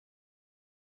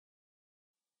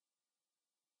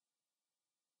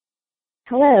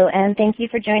Hello, and thank you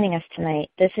for joining us tonight.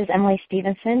 This is Emily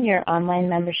Stevenson, your online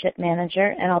membership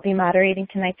manager, and I'll be moderating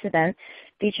tonight's event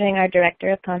featuring our Director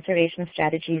of Conservation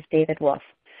Strategies, David Wolfe.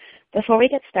 Before we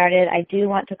get started, I do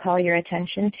want to call your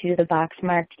attention to the box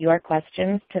marked Your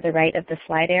Questions to the right of the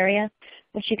slide area,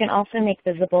 which you can also make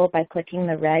visible by clicking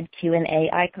the red Q&A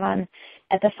icon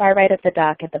at the far right of the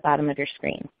dock at the bottom of your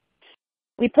screen.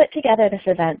 We put together this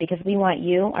event because we want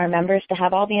you, our members, to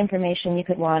have all the information you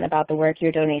could want about the work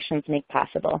your donations make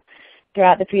possible.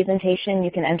 Throughout the presentation,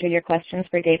 you can enter your questions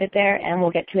for David there, and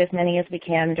we'll get to as many as we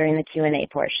can during the Q&A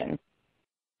portion.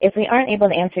 If we aren't able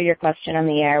to answer your question on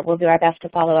the air, we'll do our best to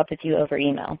follow up with you over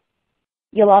email.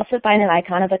 You'll also find an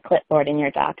icon of a clipboard in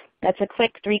your dock. That's a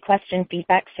quick 3-question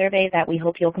feedback survey that we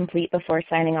hope you'll complete before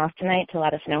signing off tonight to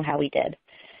let us know how we did.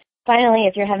 Finally,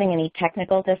 if you're having any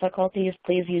technical difficulties,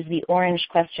 please use the orange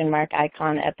question mark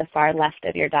icon at the far left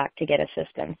of your dock to get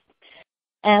assistance.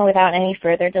 And without any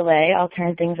further delay, I'll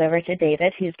turn things over to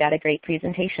David, who's got a great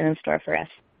presentation in store for us.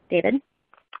 David?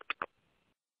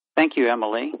 Thank you,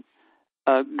 Emily.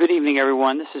 Good evening,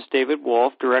 everyone. This is David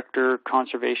Wolfe, Director,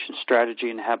 Conservation Strategy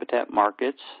and Habitat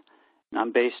Markets. And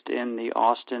I'm based in the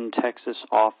Austin, Texas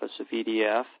office of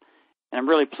EDF. And I'm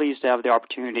really pleased to have the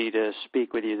opportunity to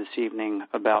speak with you this evening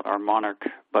about our Monarch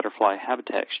Butterfly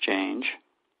Habitat Exchange.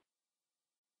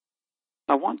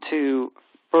 I want to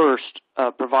first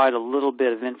provide a little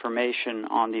bit of information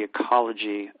on the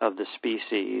ecology of the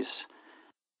species.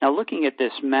 Now, looking at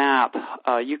this map,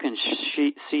 you can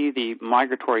see the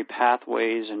migratory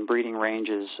pathways and breeding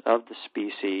ranges of the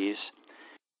species.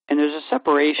 And there's a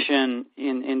separation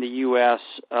in the U.S.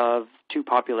 of two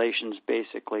populations,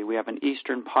 basically. We have an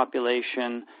eastern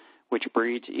population, which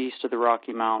breeds east of the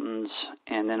Rocky Mountains,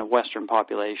 and then a western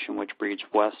population, which breeds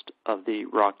west of the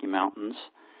Rocky Mountains.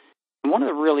 And one of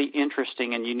the really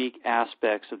interesting and unique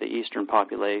aspects of the eastern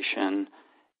population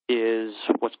is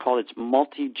what's called its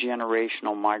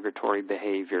multi-generational migratory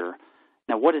behavior.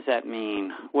 Now, what does that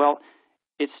mean? Well,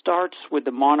 it starts with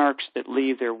the monarchs that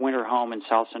leave their winter home in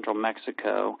south central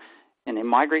Mexico, and they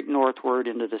migrate northward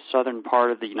into the southern part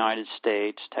of the United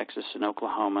States, Texas and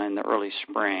Oklahoma, in the early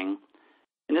spring.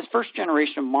 And this first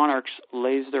generation of monarchs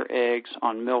lays their eggs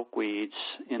on milkweeds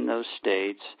in those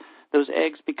states. Those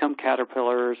eggs become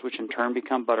caterpillars, which in turn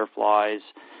become butterflies.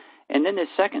 And then the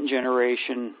second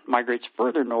generation migrates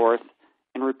further north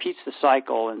and repeats the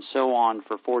cycle, and so on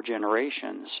for 4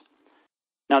 generations.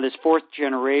 Now, this fourth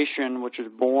generation, which was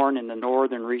born in the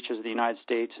northern reaches of the United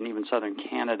States and even southern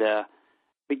Canada,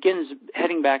 begins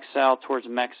heading back south towards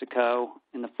Mexico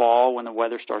in the fall when the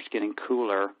weather starts getting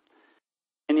cooler.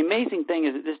 And the amazing thing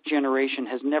is that this generation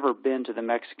has never been to the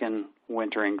Mexican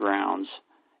wintering grounds.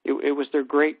 It was their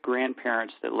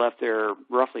great-grandparents that left there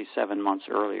roughly 7 months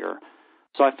earlier.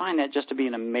 So I find that just to be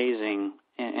an amazing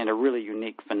and a really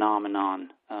unique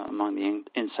phenomenon among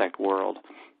the insect world.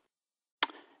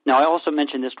 Now, I also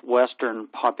mentioned this western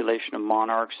population of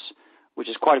monarchs, which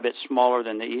is quite a bit smaller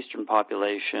than the eastern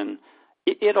population.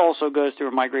 It also goes through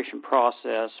a migration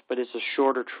process, but it's a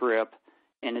shorter trip,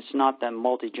 and it's not that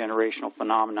multi-generational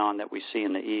phenomenon that we see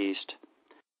in the east.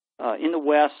 In the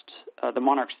west, the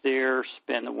monarchs there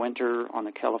spend the winter on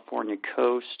the California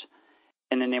coast,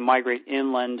 and then they migrate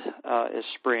inland as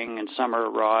spring and summer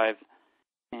arrive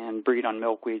and breed on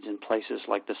milkweeds in places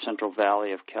like the Central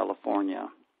Valley of California.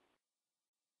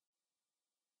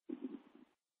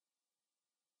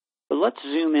 But let's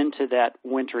zoom into that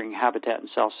wintering habitat in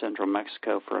south central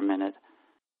Mexico for a minute.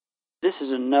 This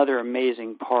is another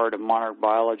amazing part of monarch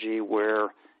biology where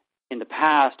in the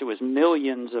past it was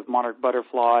millions of monarch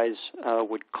butterflies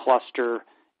would cluster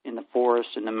in the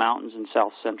forests and the mountains in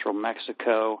south central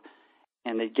Mexico,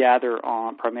 and they gather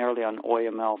primarily on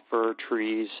oyamel fir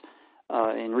trees.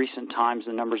 In recent times,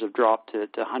 the numbers have dropped to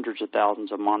hundreds of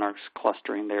thousands of monarchs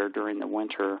clustering there during the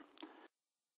winter.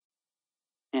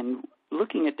 And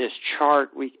looking at this chart,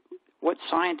 what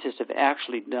scientists have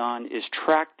actually done is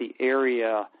track the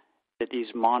area that these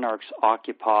monarchs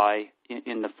occupy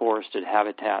in the forested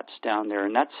habitats down there.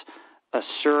 And that's a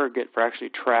surrogate for actually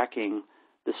tracking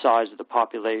the size of the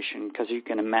population, because you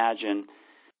can imagine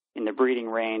in the breeding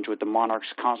range with the monarchs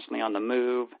constantly on the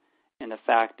move and the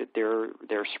fact that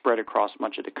they're spread across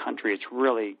much of the country, it's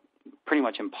really pretty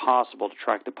much impossible to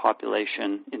track the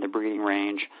population in the breeding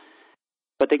range.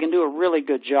 But they can do a really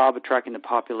good job of tracking the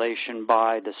population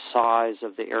by the size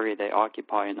of the area they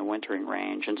occupy in the wintering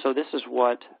range. And so this is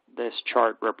what this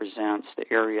chart represents,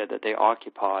 the area that they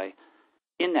occupy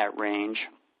in that range.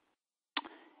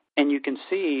 And you can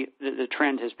see that the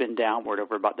trend has been downward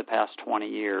over about the past 20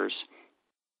 years.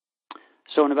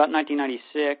 So in about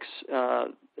 1996,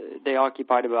 they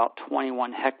occupied about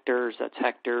 21 hectares. That's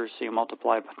hectares, so you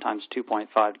multiply times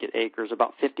 2.5 to get acres,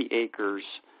 about 50 acres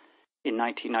in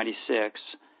 1996.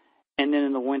 And then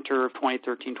in the winter of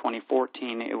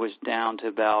 2013-2014, it was down to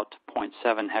about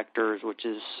 0.7 hectares, which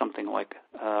is something like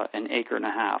an acre and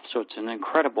a half. So it's an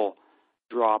incredible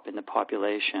drop in the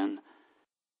population.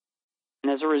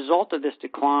 And as a result of this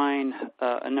decline,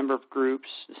 a number of groups,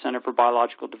 the Center for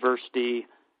Biological Diversity,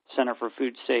 Center for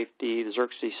Food Safety, the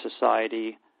Xerces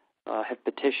Society, have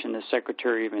petitioned the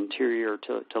Secretary of Interior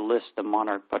to list the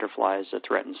monarch butterfly as a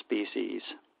threatened species.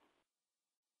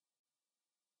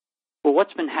 Well,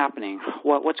 what's been happening?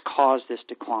 What's caused this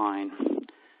decline?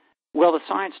 Well, the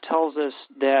science tells us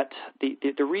that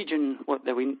the region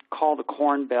that we call the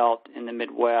Corn Belt in the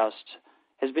Midwest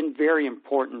has been very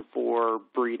important for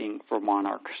breeding for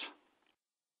monarchs.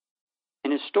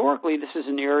 And historically, this is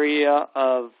an area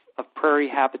of prairie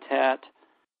habitat,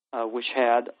 which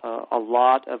had a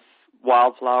lot of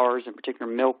wildflowers, in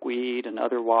particular milkweed and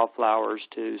other wildflowers,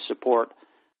 to support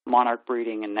monarch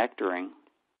breeding and nectaring.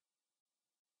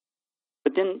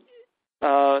 But then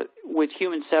with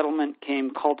human settlement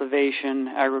came cultivation,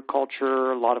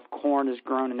 agriculture. A lot of corn is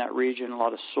grown in that region, a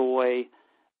lot of soy.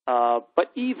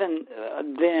 But even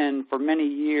then, for many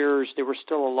years, there were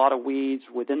still a lot of weeds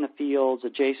within the fields,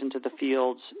 adjacent to the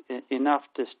fields, enough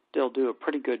to still do a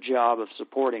pretty good job of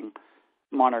supporting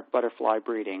monarch butterfly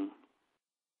breeding.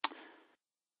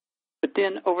 But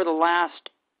then over the last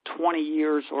 20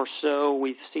 years or so,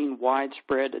 we've seen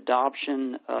widespread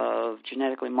adoption of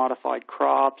genetically modified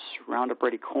crops, Roundup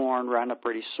Ready corn, Roundup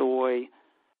Ready soy,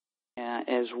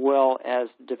 as well as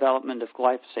development of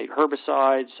glyphosate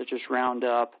herbicides such as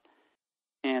Roundup.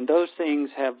 And those things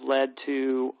have led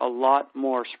to a lot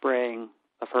more spraying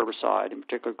of herbicide, in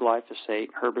particular glyphosate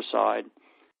herbicide.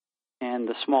 And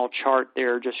the small chart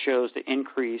there just shows the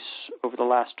increase over the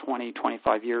last 20,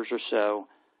 25 years or so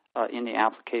in the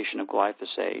application of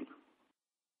glyphosate.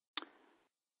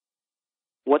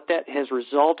 What that has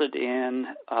resulted in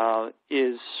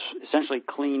is essentially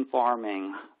clean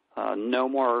farming. No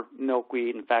more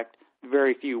milkweed. In fact,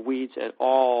 very few weeds at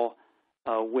all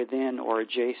within or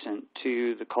adjacent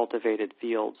to the cultivated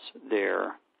fields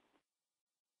there.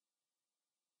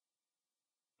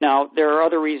 Now, there are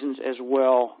other reasons as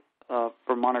well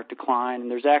for monarch decline,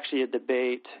 and there's actually a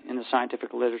debate in the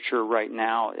scientific literature right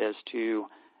now as to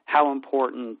how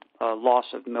important loss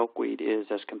of milkweed is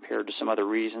as compared to some other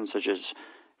reasons, such as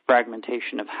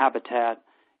fragmentation of habitat.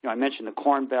 I mentioned the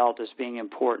Corn Belt as being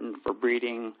important for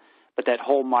breeding, but that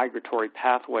whole migratory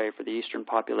pathway for the eastern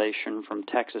population from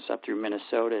Texas up through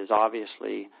Minnesota is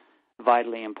obviously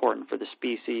vitally important for the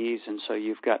species, and so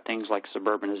you've got things like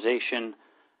suburbanization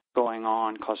going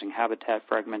on, causing habitat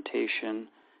fragmentation.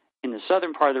 In the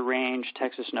southern part of the range,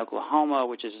 Texas and Oklahoma,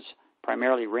 which is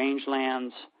primarily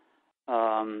rangelands,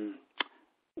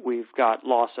 we've got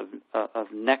loss of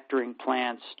nectaring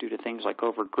plants due to things like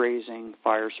overgrazing,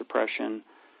 fire suppression.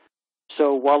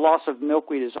 So while loss of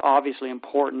milkweed is obviously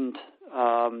important,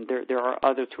 there are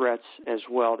other threats as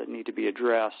well that need to be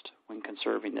addressed when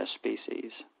conserving this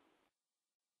species.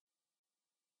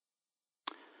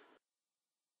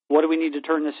 What do we need to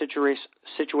turn this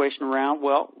situation around?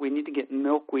 Well, we need to get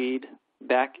milkweed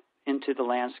back into the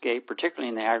landscape, particularly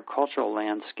in the agricultural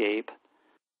landscape,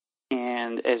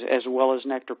 and as well as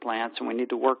nectar plants, and we need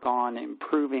to work on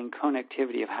improving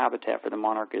connectivity of habitat for the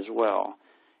monarch as well.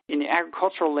 In the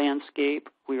agricultural landscape,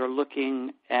 we are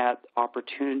looking at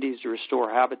opportunities to restore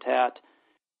habitat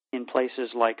in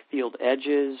places like field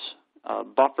edges,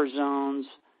 buffer zones,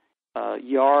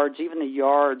 yards. Even the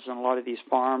yards on a lot of these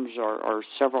farms are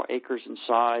several acres in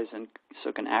size, and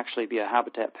so can actually be a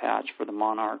habitat patch for the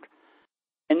monarch.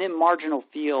 And then marginal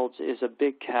fields is a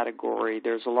big category.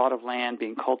 There's a lot of land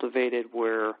being cultivated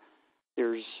where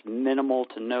there's minimal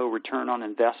to no return on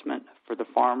investment for the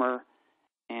farmer.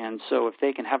 And so if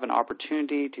they can have an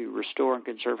opportunity to restore and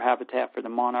conserve habitat for the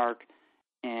monarch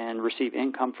and receive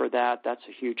income for that, that's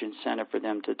a huge incentive for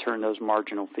them to turn those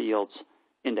marginal fields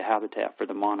into habitat for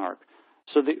the monarch.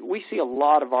 So we see a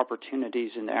lot of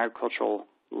opportunities in the agricultural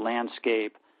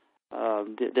landscape.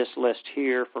 This list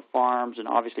here for farms and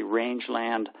obviously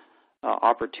rangeland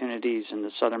opportunities in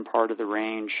the southern part of the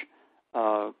range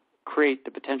create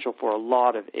the potential for a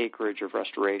lot of acreage of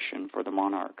restoration for the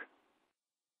monarch.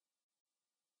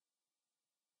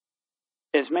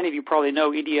 As many of you probably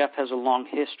know, EDF has a long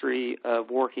history of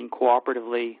working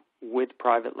cooperatively with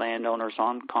private landowners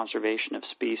on conservation of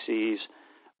species.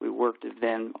 We worked with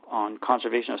them on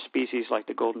conservation of species like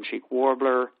the golden cheek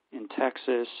warbler in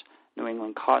Texas, New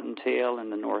England cottontail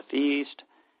in the Northeast,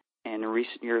 and in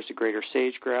recent years the greater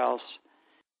sage grouse.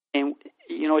 And,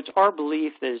 it's our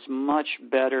belief that it's much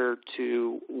better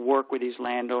to work with these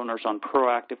landowners on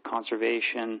proactive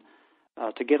conservation,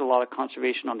 to get a lot of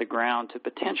conservation on the ground, to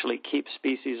potentially keep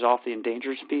species off the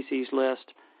endangered species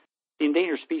list. The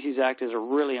Endangered Species Act is a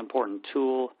really important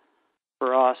tool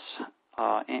for us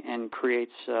and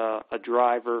creates a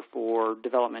driver for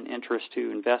development interest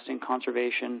to invest in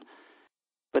conservation.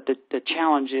 But the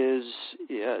challenge is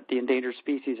the Endangered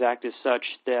Species Act is such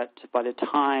that by the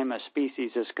time a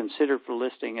species is considered for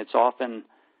listing, it's often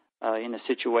in a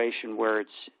situation where it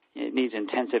needs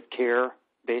intensive care,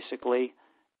 basically.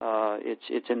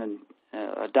 It's in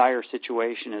a dire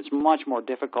situation. It's much more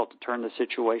difficult to turn the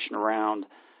situation around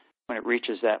when it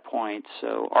reaches that point.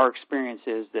 So our experience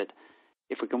is that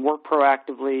if we can work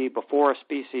proactively before a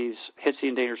species hits the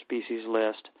endangered species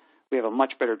list, we have a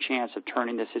much better chance of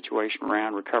turning the situation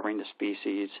around, recovering the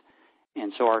species.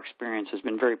 And so our experience has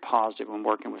been very positive when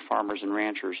working with farmers and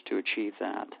ranchers to achieve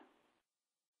that.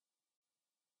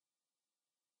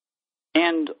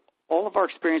 And all of our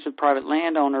experience with private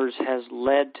landowners has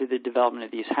led to the development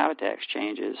of these habitat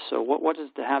exchanges. So what does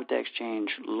the habitat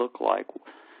exchange look like?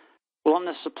 Well, on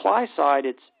the supply side,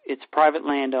 it's private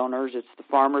landowners, it's the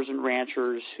farmers and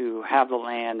ranchers who have the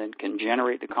land and can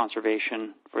generate the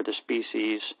conservation for the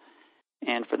species.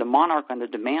 And for the monarch on the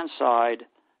demand side,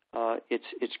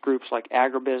 it's groups like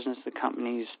agribusiness, the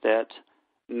companies that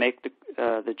make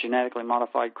the genetically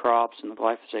modified crops and the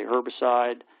glyphosate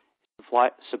herbicide,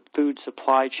 food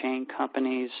supply chain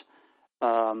companies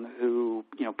who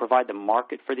provide the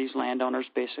market for these landowners.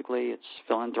 Basically, it's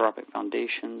philanthropic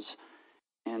foundations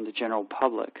and the general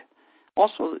public.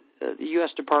 Also, the U.S.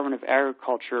 Department of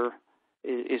Agriculture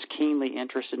is keenly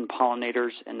interested in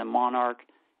pollinators and the monarch,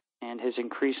 and has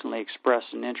increasingly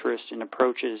expressed an interest in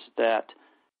approaches that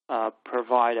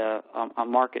provide a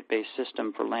market-based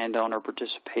system for landowner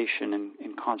participation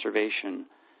in conservation.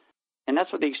 And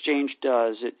that's what the exchange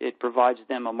does. It provides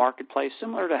them a marketplace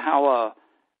similar to how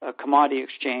a commodity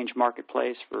exchange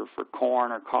marketplace for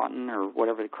corn or cotton or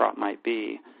whatever the crop might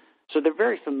be. So they're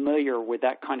very familiar with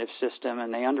that kind of system,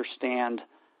 and they understand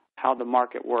how the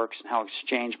market works and how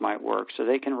exchange might work. So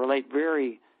they can relate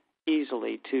very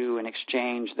easily to an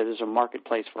exchange that is a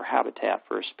marketplace for habitat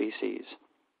for a species.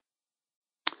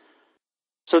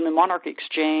 So in the Monarch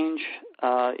Exchange,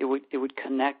 it would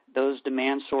connect those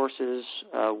demand sources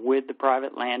with the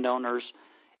private landowners,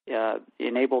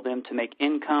 enable them to make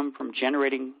income from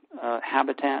generating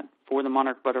habitat for the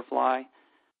monarch butterfly,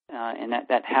 and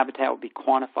that habitat would be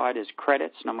quantified as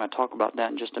credits, and I'm going to talk about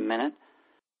that in just a minute,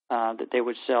 that they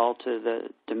would sell to the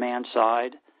demand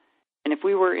side. And if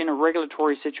we were in a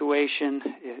regulatory situation,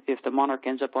 if the monarch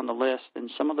ends up on the list, then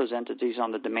some of those entities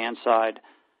on the demand side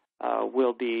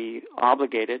will be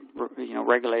obligated,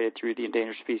 regulated through the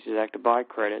Endangered Species Act to buy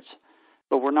credits.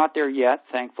 But we're not there yet,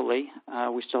 thankfully.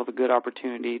 We still have a good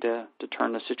opportunity to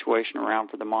turn the situation around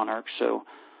for the monarch. So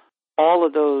all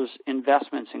of those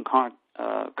investments in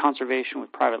conservation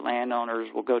with private landowners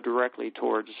will go directly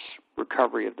towards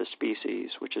recovery of the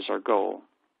species, which is our goal.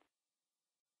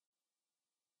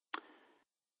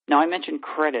 Now, I mentioned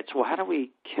credits. Well, how do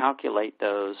we calculate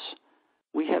those?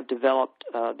 We have developed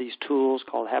these tools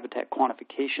called habitat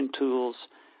quantification tools,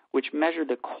 which measure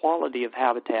the quality of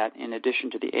habitat in addition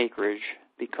to the acreage,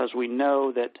 because we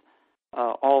know that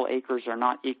all acres are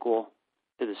not equal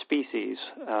to the species.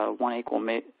 One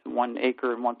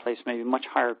acre in one place may be much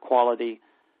higher quality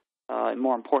and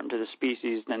more important to the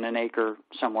species than an acre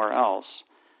somewhere else.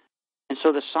 And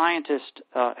so the scientists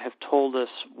have told us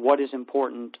what is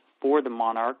important for the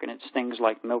monarch, and it's things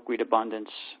like milkweed abundance,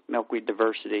 milkweed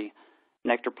diversity,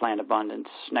 nectar plant abundance,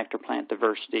 nectar plant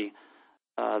diversity.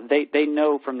 They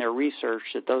know from their research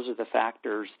that those are the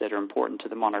factors that are important to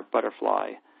the monarch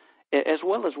butterfly, as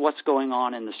well as what's going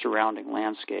on in the surrounding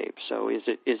landscape. So is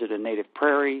it a native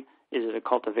prairie? Is it a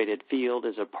cultivated field?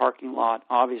 Is it a parking lot?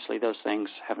 Obviously, those things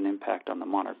have an impact on the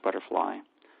monarch butterfly.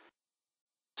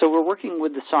 So we're working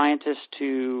with the scientists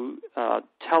to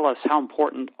tell us how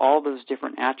important all those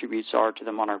different attributes are to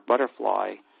the monarch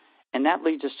butterfly, and that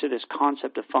leads us to this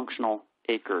concept of functional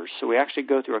acres. So we actually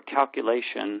go through a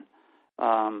calculation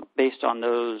based on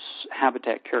those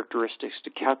habitat characteristics to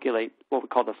calculate what we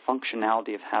call the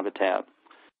functionality of habitat.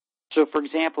 So, for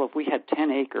example, if we had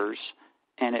 10 acres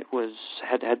and it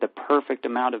had the perfect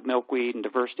amount of milkweed and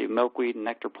diversity of milkweed and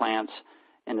nectar plants,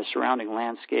 and the surrounding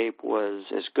landscape was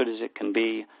as good as it can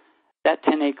be, that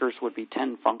 10 acres would be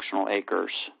 10 functional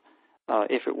acres.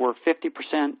 If it were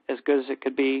 50% as good as it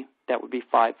could be, that would be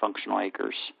 5 functional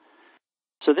acres.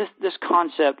 So this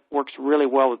concept works really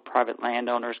well with private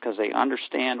landowners because they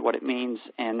understand what it means,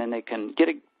 and then they can get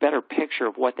a better picture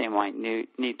of what they might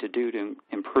need to do to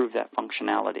improve that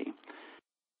functionality.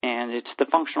 And it's the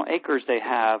functional acres they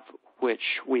have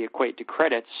which we equate to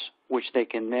credits, which they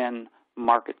can then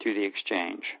market through the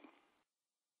exchange.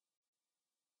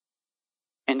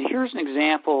 And here's an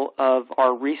example of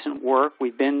our recent work.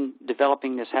 We've been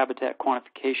developing this habitat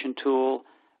quantification tool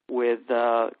with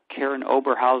Karen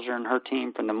Oberhauser and her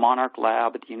team from the Monarch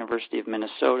lab at the University of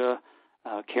Minnesota.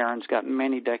 Karen's got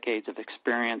many decades of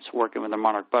experience working with the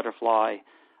monarch butterfly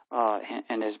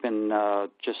and has been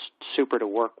just super to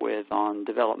work with on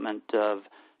development of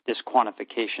this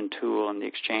quantification tool and the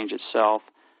exchange itself.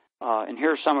 And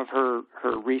here's some of her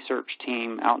research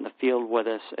team out in the field with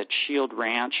us at Shield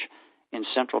Ranch in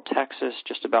Central Texas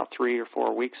just about 3 or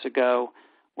 4 weeks ago,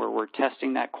 where we're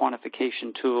testing that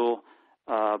quantification tool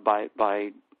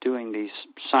by doing these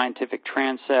scientific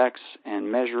transects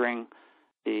and measuring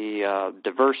the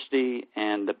diversity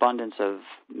and abundance of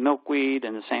milkweed,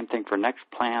 and the same thing for nectar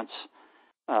plants,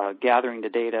 gathering the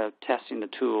data, testing the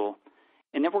tool.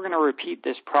 And then we're going to repeat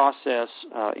this process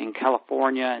in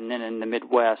California and then in the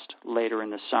Midwest later in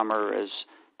the summer as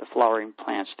the flowering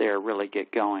plants there really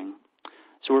get going.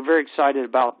 So we're very excited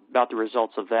about the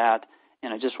results of that.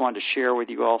 And I just wanted to share with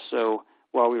you also,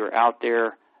 while we were out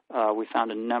there, we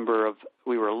found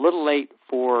we were a little late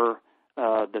for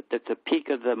the peak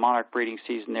of the monarch breeding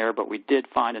season there, but we did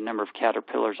find a number of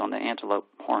caterpillars on the antelope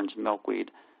horns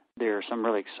milkweed there. So I'm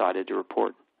really excited to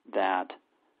report that.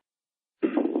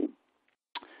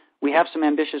 We have some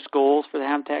ambitious goals for the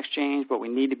habitat exchange, but we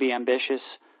need to be ambitious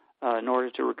in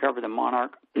order to recover the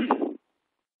monarch.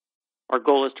 Our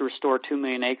goal is to restore 2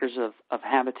 million acres of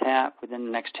habitat within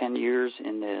the next 10 years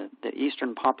in the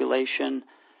eastern population,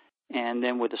 and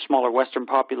then with the smaller western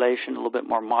population, a little bit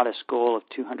more modest goal of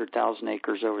 200,000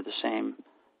 acres over the same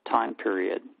time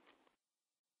period.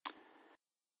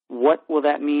 What will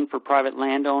that mean for private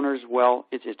landowners? Well,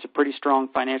 it's a pretty strong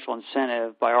financial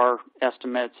incentive. By our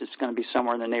estimates, it's going to be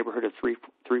somewhere in the neighborhood of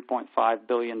 $3.5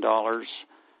 billion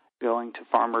going to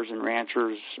farmers and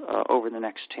ranchers over the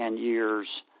next 10 years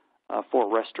for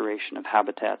restoration of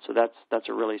habitat. So that's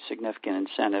a really significant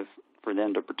incentive for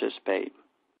them to participate.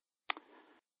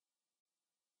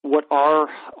 What are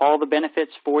all the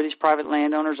benefits for these private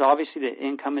landowners? Obviously, the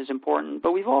income is important,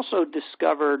 but we've also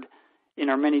discovered in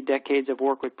our many decades of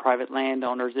work with private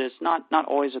landowners that it's not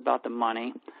always about the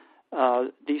money.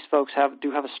 These folks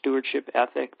do have a stewardship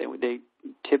ethic. They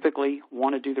typically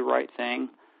want to do the right thing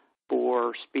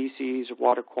for species,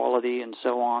 water quality, and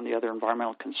so on, the other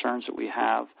environmental concerns that we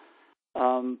have.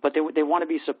 But they want to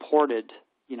be supported,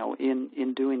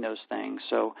 in doing those things.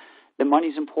 So the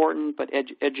money's important, but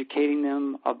educating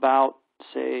them about,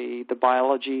 say, the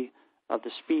biology of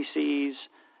the species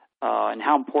and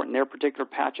how important their particular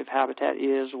patch of habitat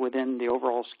is within the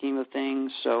overall scheme of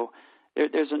things. So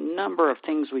there's a number of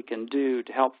things we can do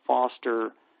to help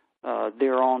foster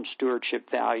their own stewardship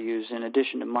values in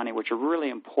addition to money, which are really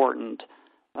important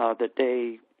that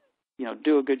they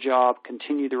do a good job,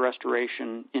 continue the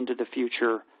restoration into the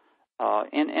future,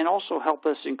 and also help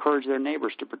us encourage their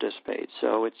neighbors to participate.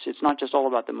 So it's not just all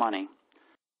about the money.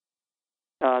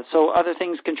 So other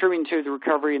things contributing to the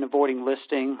recovery and avoiding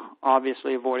listing,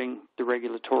 obviously avoiding the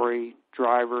regulatory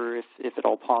driver if at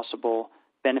all possible,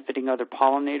 benefiting other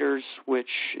pollinators,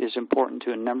 which is important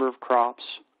to a number of crops.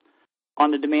 On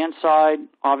the demand side,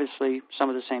 obviously some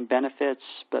of the same benefits,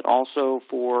 but also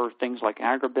for things like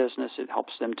agribusiness, it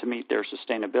helps them to meet their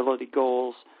sustainability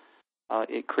goals.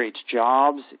 It creates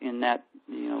jobs in that,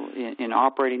 in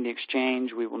operating the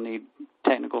exchange. We will need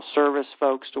technical service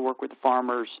folks to work with the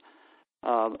farmers,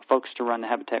 folks to run the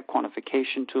habitat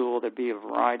quantification tool. There'd be a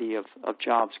variety of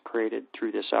jobs created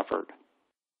through this effort.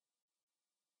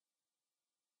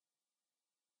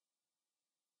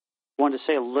 I wanted to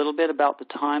say a little bit about the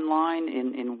timeline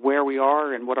in where we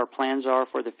are and what our plans are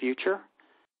for the future.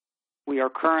 We are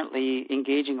currently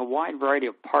engaging a wide variety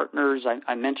of partners.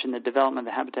 I mentioned the development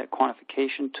of the habitat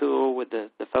quantification tool with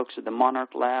the folks at the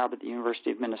Monarch lab at the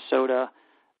University of Minnesota.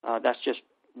 That's just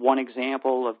one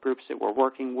example of groups that we're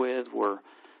working with.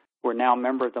 We're now a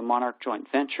member of the Monarch joint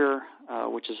venture,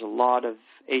 which is a lot of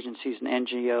agencies and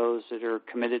NGOs that are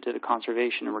committed to the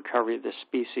conservation and recovery of this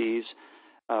species.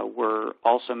 We're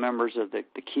also members of the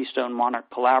Keystone Monarch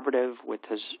Collaborative, which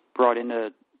has brought in a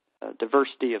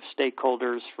diversity of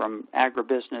stakeholders from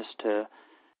agribusiness to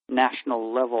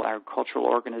national level agricultural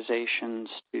organizations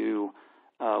to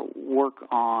work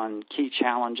on key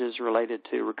challenges related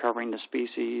to recovering the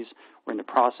species. We're in the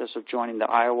process of joining the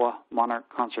Iowa Monarch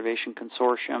Conservation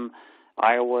Consortium.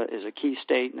 Iowa is a key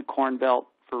state in the Corn Belt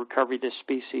for recovery of this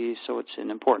species, so it's an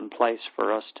important place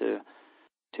for us to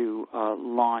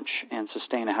launch and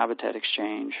sustain a habitat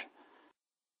exchange.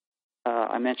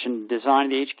 I mentioned design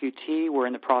of the HQT. We're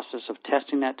in the process of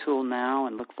testing that tool now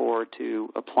and look forward to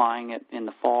applying it in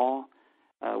the fall.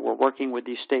 We're working with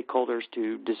these stakeholders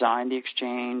to design the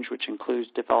exchange, which includes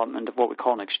development of what we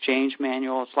call an exchange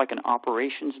manual. It's like an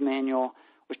operations manual,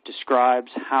 which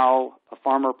describes how a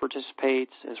farmer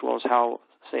participates, as well as how,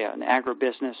 say, an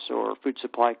agribusiness or food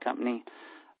supply company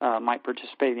might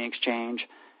participate in the exchange.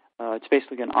 It's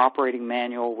basically an operating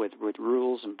manual with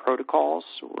rules and protocols.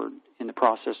 So we're in the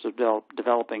process of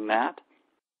developing that.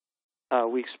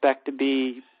 We expect to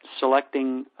be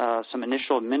selecting some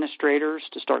initial administrators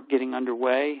to start getting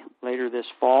underway later this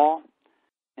fall,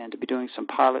 and to be doing some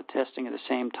pilot testing at the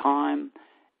same time.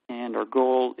 And our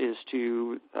goal is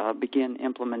to begin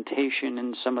implementation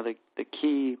in some of the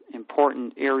key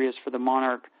important areas for the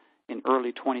Monarch in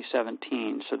early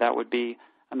 2017. So that would be,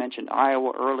 I mentioned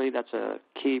Iowa early. That's a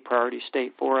key priority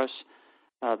state for us.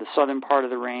 The southern part of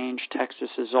the range, Texas,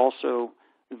 is also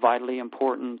vitally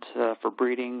important for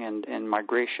breeding and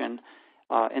migration.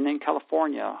 And then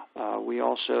California, we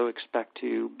also expect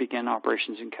to begin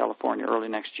operations in California early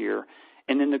next year.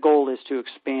 And then the goal is to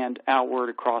expand outward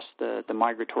across the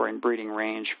migratory and breeding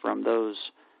range from those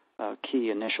key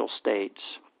initial states.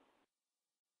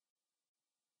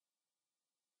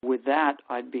 With that,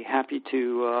 I'd be happy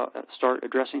to start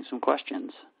addressing some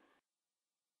questions.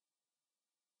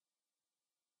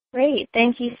 Great.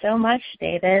 Thank you so much,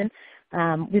 David.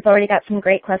 We've already got some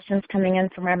great questions coming in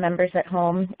from our members at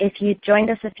home. If you joined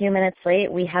us a few minutes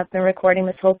late, we have been recording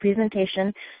this whole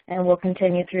presentation, and we'll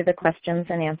continue through the questions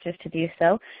and answers to do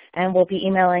so. And we'll be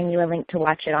emailing you a link to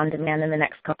watch it on demand in the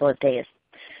next couple of days.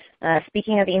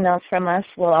 Speaking of emails from us,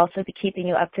 we'll also be keeping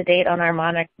you up to date on our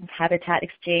Monarch Habitat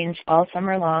Exchange all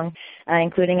summer long,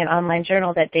 including an online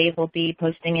journal that Dave will be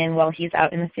posting in while he's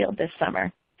out in the field this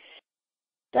summer.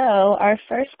 So our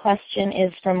first question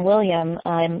is from William,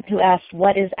 who asked,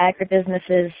 what is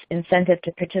agribusiness's incentive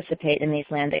to participate in these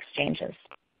land exchanges?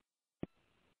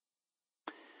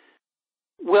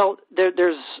 Well,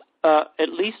 there's at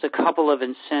least a couple of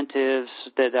incentives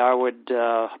that I would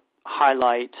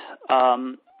highlight.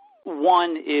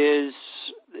 One is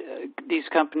these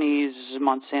companies,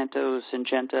 Monsanto,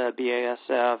 Syngenta,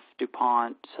 BASF,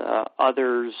 DuPont,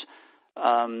 others,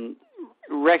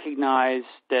 recognize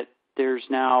that there's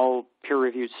now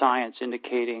peer-reviewed science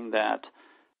indicating that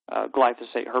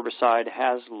glyphosate herbicide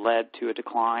has led to a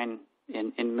decline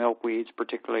in milkweeds,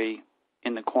 particularly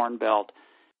in the Corn Belt.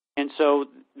 And so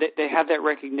they have that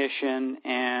recognition,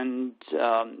 and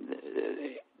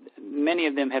many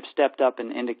of them have stepped up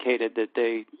and indicated that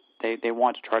they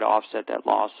want to try to offset that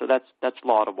loss. So that's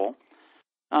laudable.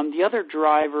 The other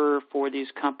driver for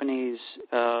these companies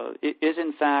is,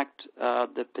 in fact,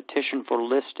 the petition for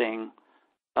listing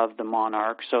of the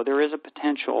Monarch. So there is a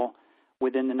potential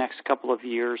within the next couple of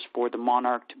years for the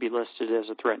Monarch to be listed as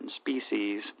a threatened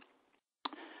species.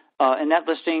 And that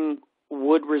listing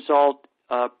would result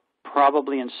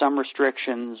probably in some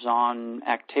restrictions on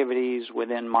activities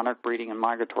within monarch breeding and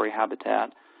migratory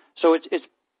habitat. So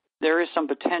there is some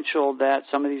potential that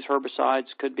some of these herbicides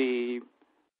could be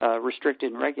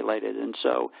restricted and regulated. And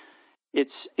so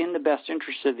it's in the best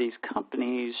interest of these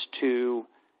companies to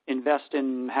invest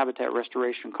in habitat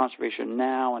restoration and conservation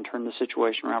now and turn the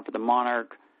situation around for the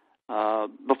Monarch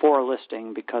before a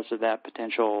listing because of that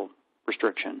potential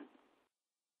restriction.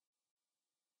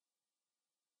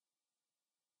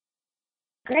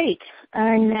 Great.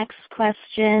 Our next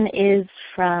question is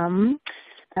from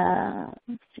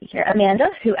let's see here, Amanda,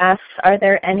 who asks, are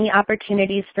there any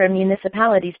opportunities for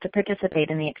municipalities to participate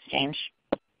in the exchange?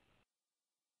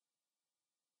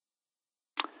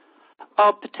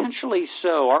 Potentially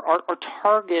so. Our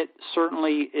target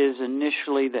certainly is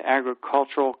initially the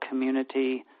agricultural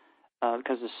community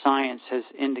because the science has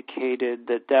indicated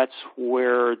that that's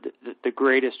where the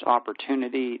greatest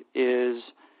opportunity is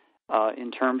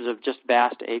in terms of just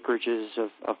vast acreages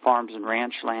of farms and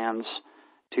ranch lands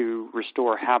to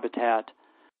restore habitat.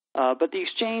 But the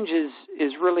exchange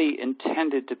is really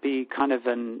intended to be kind of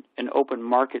an open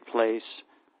marketplace,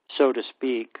 so to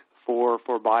speak, for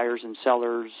buyers and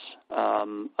sellers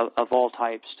of all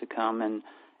types to come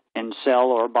and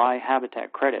sell or buy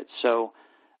habitat credits. So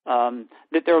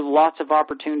that there are lots of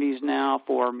opportunities now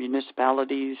for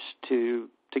municipalities to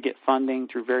get funding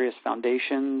through various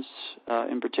foundations.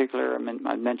 In particular,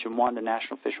 I mentioned one, the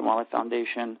National Fish and Wildlife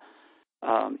Foundation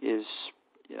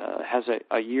has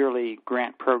a yearly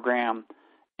grant program,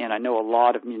 and I know a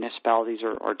lot of municipalities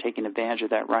are taking advantage of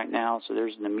that right now, so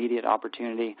there's an immediate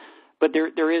opportunity. but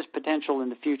there is potential in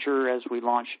the future as we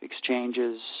launch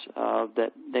exchanges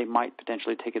that they might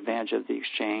potentially take advantage of the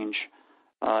exchange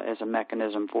as a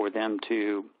mechanism for them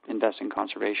to invest in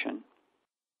conservation.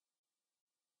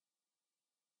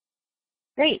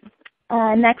 Great.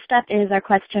 Next up is our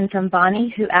question from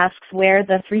Bonnie, who asks where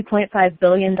the $3.5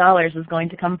 billion is going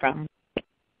to come from.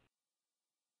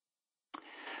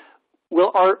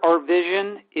 Well, our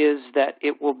vision is that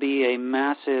it will be a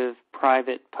massive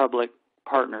private-public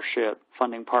partnership,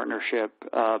 funding partnership,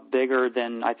 bigger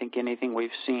than I think anything we've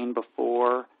seen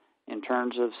before in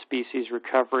terms of species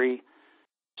recovery.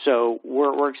 So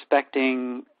we're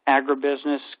expecting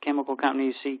agribusiness, chemical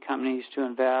companies, seed companies to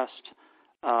invest.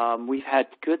 We've had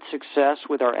good success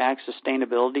with our ag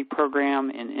sustainability program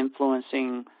in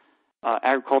influencing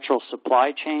agricultural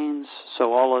supply chains.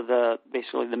 So all of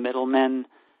basically the middlemen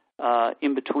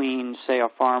in between, say, a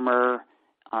farmer,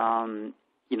 and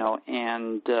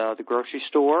the grocery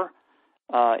store,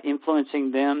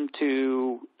 influencing them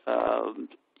to,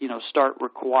 start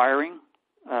requiring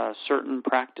certain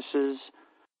practices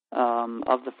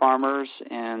of the farmers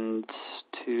and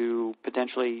to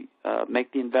potentially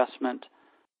make the investment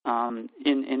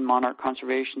in Monarch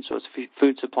conservation. So it's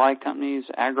food supply companies,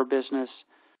 agribusiness.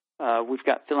 We've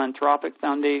got philanthropic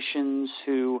foundations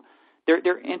who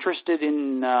they're interested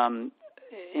in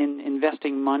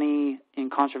investing money in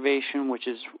conservation, which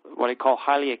is what I call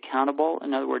highly accountable.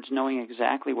 In other words, knowing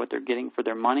exactly what they're getting for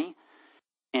their money.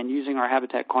 And using our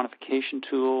habitat quantification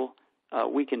tool,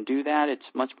 we can do that. It's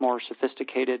much more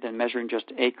sophisticated than measuring just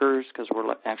acres because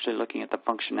we're actually looking at the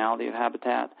functionality of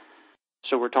habitat.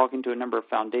 So we're talking to a number of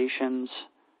foundations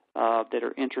that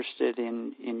are interested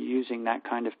in using that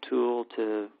kind of tool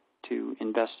to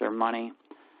invest their money.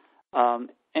 And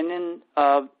then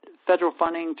federal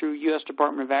funding through U.S.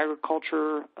 Department of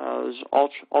Agriculture has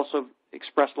also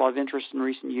expressed a lot of interest in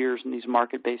recent years in these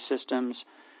market-based systems,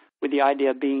 with the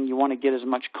idea being you want to get as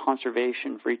much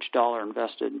conservation for each dollar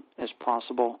invested as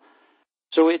possible.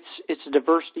 So it's a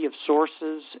diversity of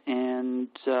sources, and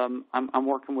I'm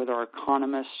working with our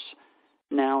economists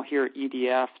now here at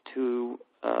EDF to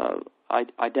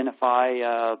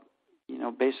identify,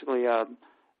 basically a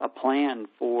plan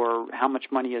for how much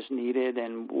money is needed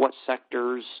and what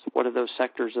are those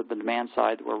sectors of the demand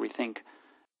side where we think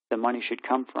the money should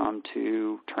come from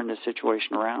to turn the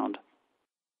situation around.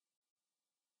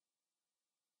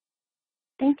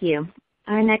 Thank you.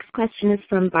 Our next question is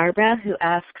from Barbara, who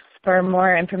asks for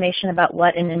more information about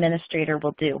what an administrator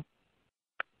will do.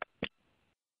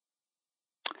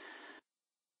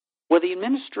 Well, the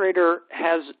administrator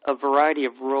has a variety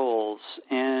of roles,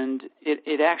 and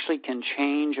it actually can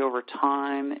change over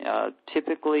time.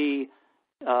 Typically,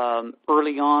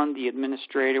 early on, the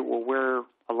administrator will wear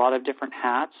a lot of different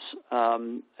hats.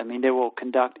 They will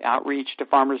conduct outreach to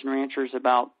farmers and ranchers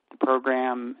about the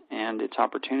program and its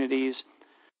opportunities.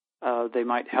 They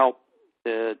might help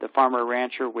the farmer or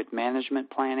rancher with management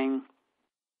planning.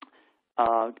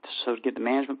 So to get the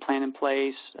management plan in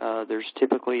place, there's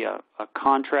typically a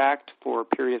contract for a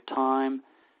period of time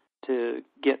to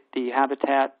get the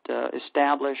habitat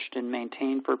established and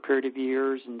maintained for a period of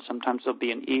years, and sometimes there'll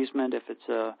be an easement if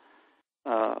it's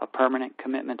a permanent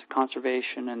commitment to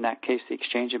conservation. In that case, the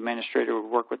exchange administrator would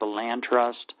work with a land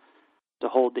trust to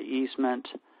hold the easement,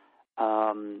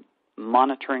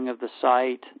 monitoring of the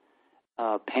site,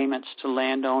 payments to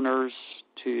landowners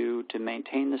to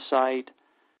maintain the site.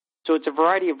 So it's a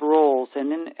variety of roles,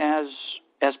 and then as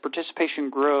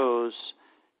participation grows,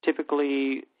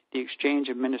 typically the exchange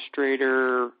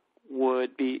administrator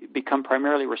would become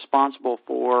primarily responsible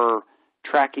for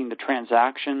tracking the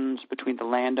transactions between the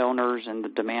landowners and the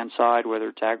demand side, whether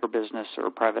it's agribusiness or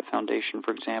a private foundation,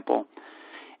 for example,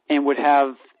 and would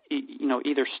have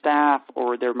either staff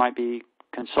or there might be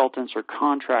consultants or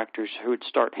contractors who would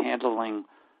start handling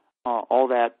all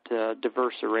that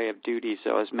diverse array of duties that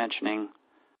I was mentioning.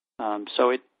 So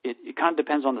it kind of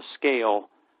depends on the scale,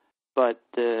 but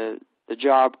the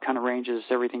job kind of ranges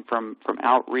everything from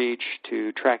outreach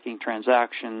to tracking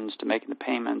transactions to making the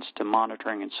payments to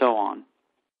monitoring and so on.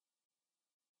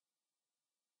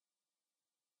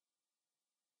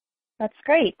 That's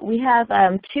great. We have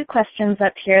two questions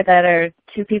up here that are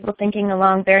two people thinking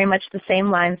along very much the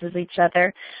same lines as each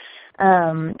other.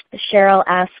 Cheryl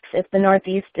asks if the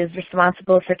Northeast is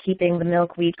responsible for keeping the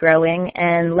milkweed growing,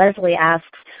 and Leslie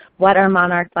asks, what are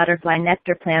monarch butterfly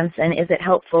nectar plants, and is it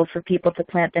helpful for people to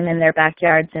plant them in their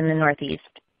backyards in the Northeast?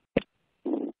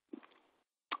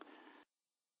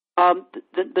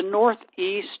 The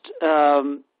Northeast,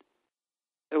 no,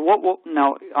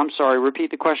 I'm sorry, repeat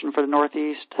the question for the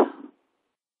Northeast.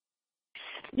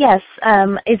 Yes.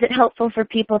 Is it helpful for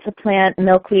people to plant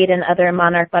milkweed and other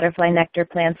monarch butterfly nectar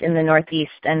plants in the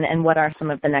Northeast, and what are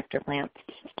some of the nectar plants?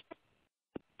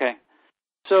 Okay.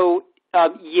 So,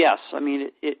 yes, I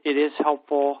mean, it is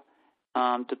helpful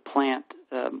to plant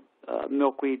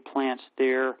milkweed plants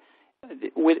there.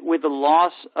 With the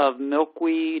loss of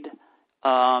milkweed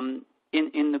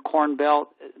in the Corn Belt,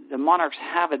 the monarchs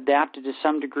have adapted to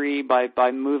some degree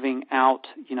by moving out,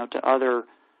 to other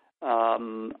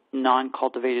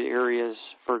non-cultivated areas,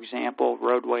 for example,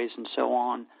 roadways and so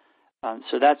on.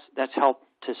 So that's helped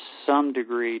to some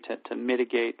degree to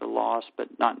mitigate the loss, but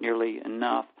not nearly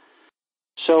enough.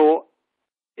 So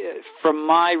from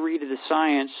my read of the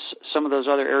science, some of those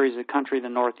other areas of the country, the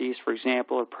Northeast, for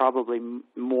example, are probably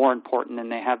more important than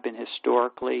they have been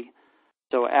historically.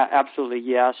 So absolutely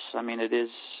yes. I mean, it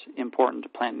is important to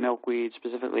plant milkweed,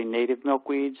 specifically native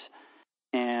milkweeds.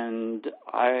 And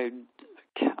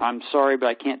I'm sorry, but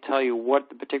I can't tell you what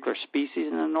the particular species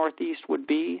in the Northeast would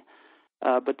be.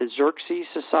 But the Xerces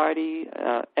Society,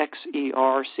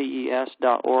 xerces.org,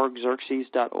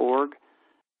 xerces.org,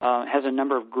 has a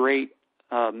number of great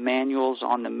manuals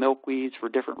on the milkweeds for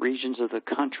different regions of the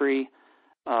country,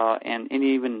 and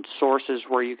even sources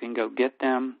where you can go get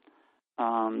them.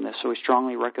 So we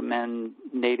strongly recommend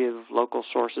native local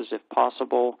sources if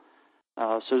possible.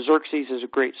 So Xerces is a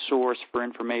great source for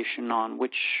information on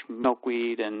which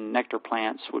milkweed and nectar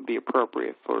plants would be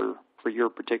appropriate for your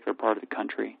particular part of the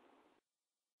country.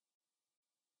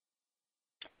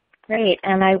 Great,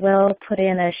 and I will put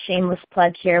in a shameless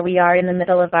plug here. We are in the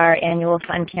middle of our annual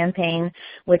fund campaign,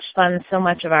 which funds so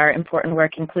much of our important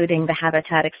work, including the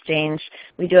Habitat Exchange.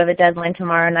 We do have a deadline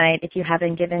tomorrow night. If you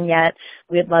haven't given yet,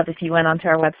 we'd love if you went onto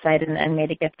our website and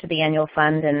made a gift to the annual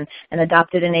fund and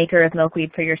adopted an acre of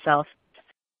milkweed for yourself.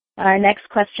 Our next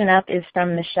question up is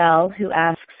from Michelle, who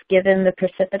asks, given the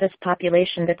precipitous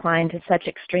population decline to such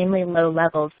extremely low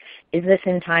levels, is this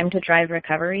in time to drive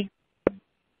recovery?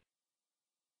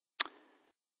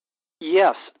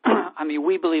 Yes, I mean,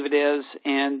 we believe it is,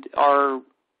 and are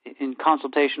in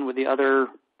consultation with the other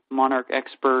monarch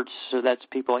experts, so that's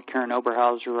people like Karen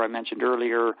Oberhauser, who I mentioned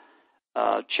earlier,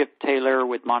 Chip Taylor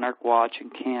with Monarch Watch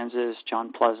in Kansas,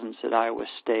 John Pleasance at Iowa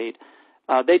State.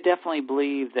 They definitely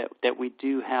believe that we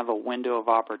do have a window of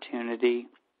opportunity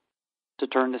to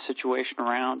turn the situation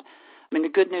around. I mean, the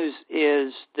good news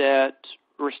is that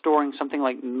restoring something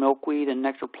like milkweed and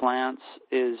nectar plants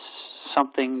is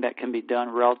something that can be done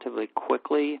relatively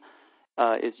quickly.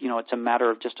 It's a matter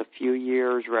of just a few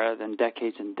years rather than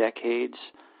decades and decades.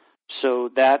 So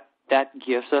that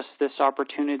gives us this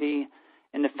opportunity.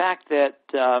 And the fact that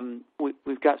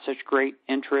we've got such great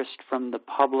interest from the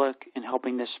public in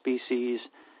helping this species,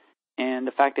 and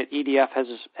the fact that EDF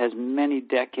has many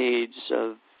decades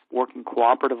of working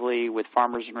cooperatively with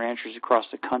farmers and ranchers across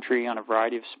the country on a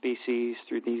variety of species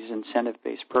through these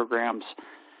incentive-based programs,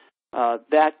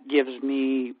 that gives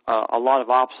me a lot of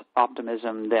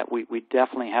optimism that we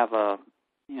definitely have a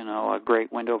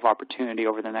great window of opportunity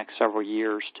over the next several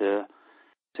years to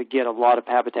get a lot of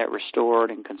habitat restored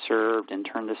and conserved and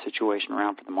turn the situation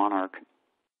around for the monarch.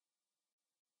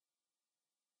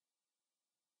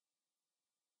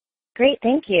 Great,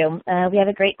 thank you. We have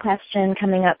a great question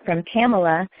coming up from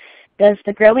Pamela. Does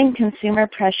the growing consumer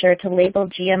pressure to label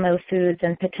GMO foods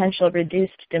and potential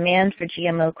reduced demand for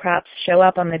GMO crops show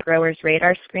up on the growers'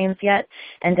 radar screens yet?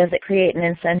 And does it create an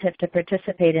incentive to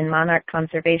participate in monarch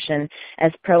conservation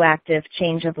as proactive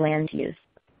change of land use?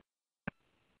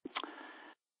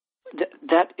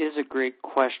 That is a great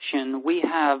question. We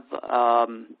have a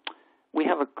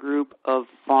group of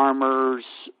farmers,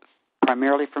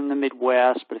 primarily from the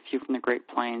Midwest, but a few from the Great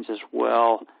Plains as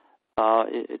well.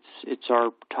 It's our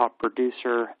top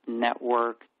producer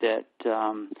network that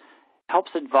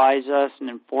helps advise us and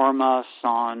inform us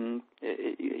on,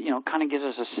 kind of gives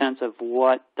us a sense of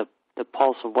what the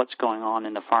pulse of what's going on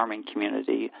in the farming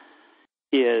community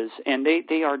is. And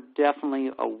they are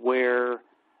definitely aware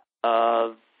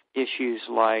of issues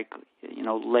like,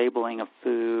 labeling of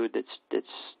food that's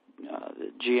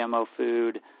GMO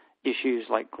food, issues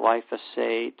like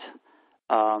glyphosate.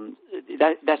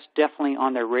 That's definitely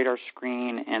on their radar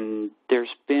screen, and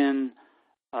there's been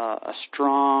a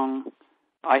strong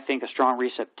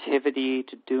receptivity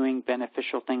to doing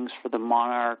beneficial things for the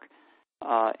monarch.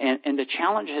 And the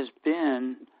challenge has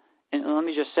been, and let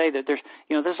me just say that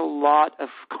there's a lot of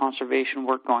conservation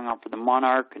work going on for the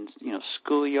monarch, and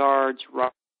schoolyards,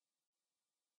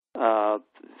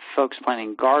 folks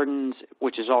planting gardens,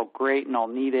 which is all great and all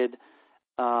needed.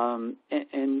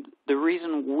 And the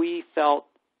reason we felt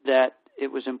that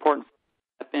it was important to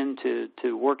step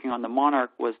into working on the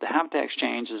monarch was the Habitat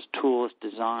Exchange as a tool is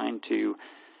designed to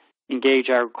engage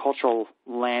agricultural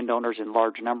landowners in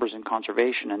large numbers in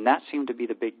conservation, and that seemed to be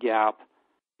the big gap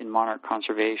in monarch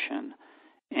conservation.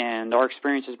 And our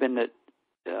experience has been that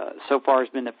so far has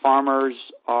been that farmers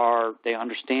they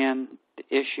understand the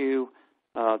issue,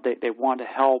 they want to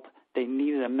help, they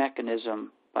needed a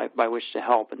mechanism by which to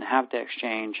help, and the habitat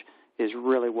exchange is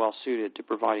really well suited to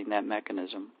providing that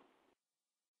mechanism.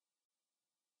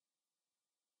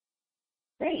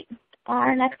 Great.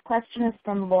 Our next question is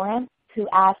from Lawrence, who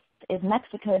asks, is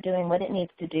Mexico doing what it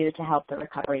needs to do to help the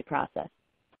recovery process?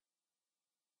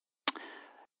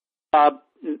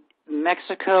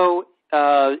 Mexico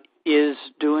is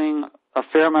doing a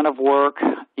fair amount of work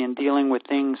in dealing with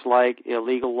things like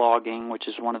illegal logging, which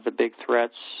is one of the big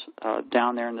threats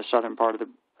down there in the southern part of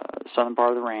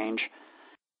the range.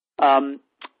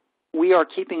 We are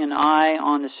keeping an eye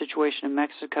on the situation in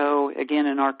Mexico, again,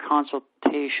 in our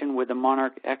consultation with the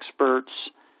Monarch experts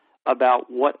about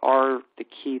what are the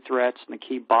key threats and the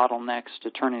key bottlenecks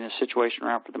to turning the situation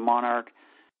around for the monarch.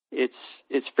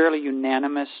 It's fairly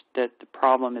unanimous that the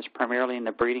problem is primarily in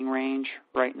the breeding range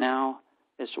right now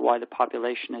as to why the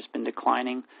population has been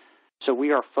declining. So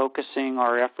we are focusing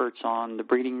our efforts on the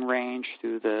breeding range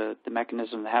through the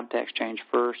mechanism of the habitat exchange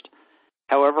first.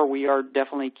 However, we are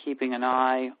definitely keeping an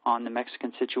eye on the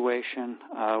Mexican situation.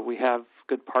 We have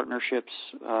good partnerships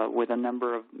with a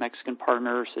number of Mexican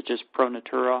partners, such as Pro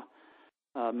Natura,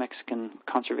 Mexican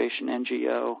conservation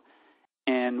NGO,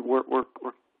 and we're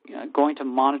going to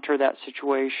monitor that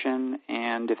situation.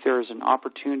 And if there is an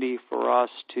opportunity for us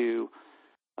to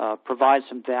provide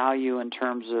some value in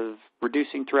terms of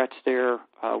reducing threats there,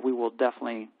 we will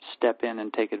definitely step in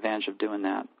and take advantage of doing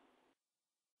that.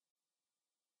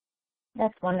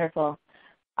 That's wonderful.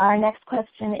 Our next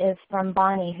question is from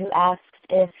Bonnie, who asks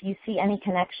if you see any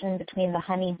connection between the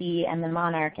honeybee and the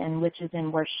monarch and which is in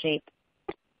worse shape.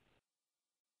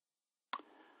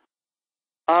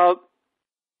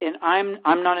 And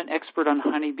I'm not an expert on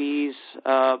honeybees.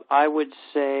 I would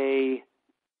say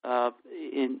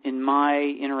in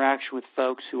my interaction with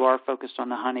folks who are focused on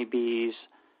the honeybees,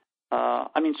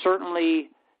 certainly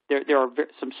there are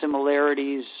some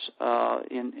similarities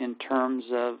in terms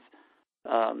of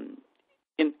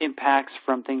impacts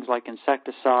from things like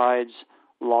insecticides,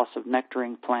 loss of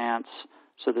nectaring plants.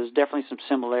 So there's definitely some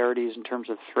similarities in terms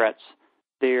of threats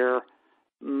there.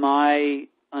 My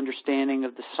understanding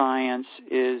of the science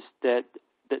is that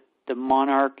the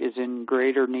monarch is in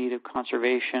greater need of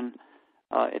conservation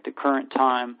at the current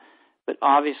time, but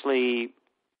obviously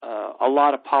a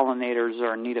lot of pollinators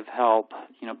are in need of help,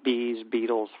 bees,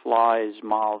 beetles, flies,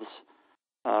 moths,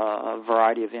 a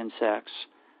variety of insects.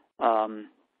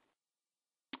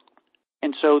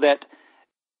 And so that,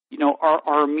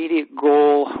 our immediate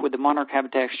goal with the Monarch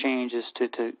Habitat Exchange is to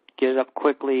get it up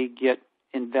quickly, get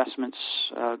investments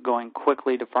going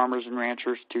quickly to farmers and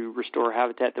ranchers to restore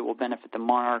habitat that will benefit the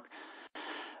monarch.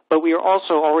 But we are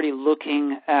also already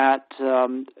looking at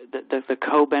the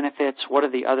co-benefits. What are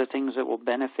the other things that will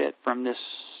benefit from this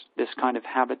kind of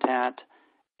habitat?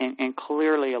 And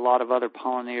clearly a lot of other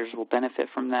pollinators will benefit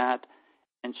from that.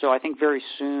 And so I think very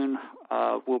soon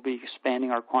we'll be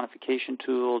expanding our quantification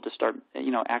tool to start,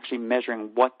 actually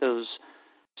measuring what those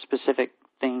specific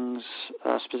things,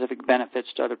 specific benefits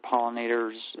to other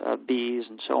pollinators, bees,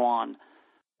 and so on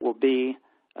will be.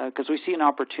 Because we see an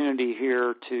opportunity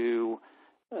here to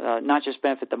not just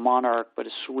benefit the monarch, but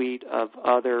a suite of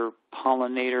other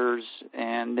pollinators.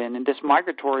 And then in this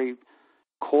migratory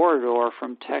corridor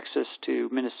from Texas to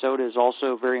Minnesota is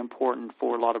also very important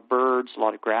for a lot of birds. A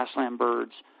lot of grassland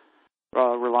birds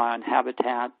rely on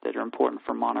habitat that are important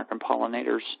for monarch and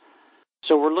pollinators.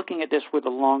 So we're looking at this with a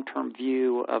long-term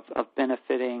view of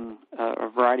benefiting a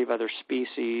variety of other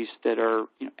species that are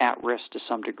at risk to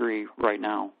some degree right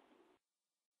now.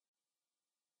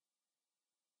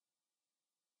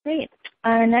 Great.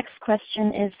 Our next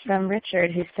question is from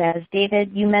Richard, who says, David,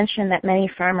 you mentioned that many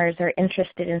farmers are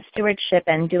interested in stewardship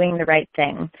and doing the right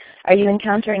thing. Are you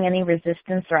encountering any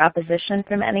resistance or opposition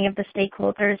from any of the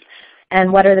stakeholders?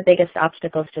 And what are the biggest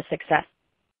obstacles to success?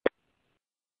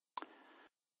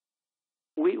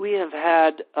 We have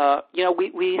had,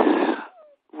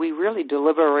 we really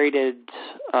deliberated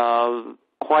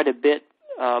quite a bit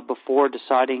before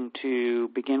deciding to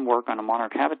begin work on a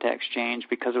monarch habitat exchange,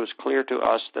 because it was clear to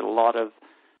us that a lot of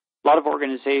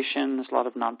organizations, a lot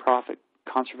of nonprofit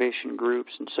conservation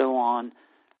groups, and so on,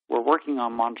 were working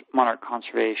on monarch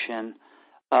conservation,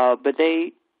 but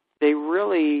they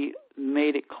really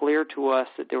made it clear to us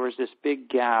that there was this big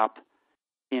gap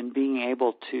in being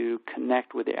able to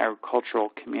connect with the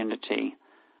agricultural community,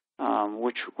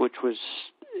 which was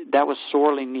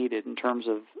sorely needed in terms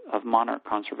of monarch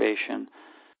conservation.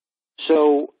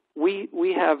 So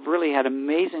we have really had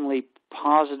amazingly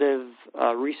positive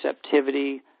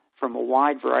receptivity from a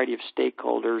wide variety of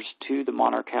stakeholders to the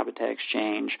Monarch Habitat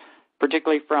Exchange,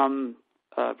 particularly from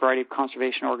a variety of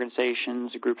conservation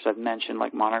organizations, the groups I've mentioned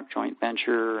like Monarch Joint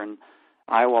Venture and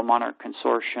Iowa Monarch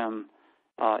Consortium,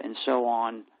 and so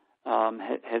on,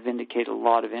 have indicated a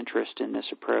lot of interest in this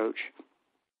approach.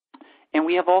 And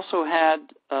we have also had,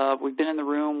 we've been in the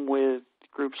room with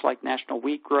groups like National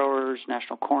Wheat Growers,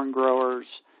 National Corn Growers,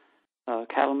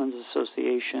 Cattlemen's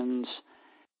Associations,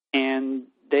 and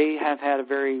they have had a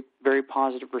very, very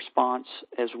positive response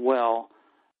as well.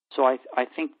 So I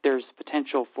think there's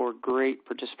potential for great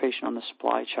participation on the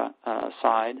supply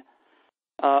side.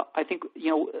 I think,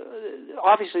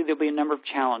 obviously there'll be a number of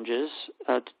challenges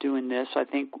to doing this. I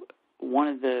think one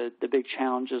of the big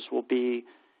challenges will be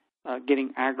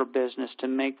getting agribusiness to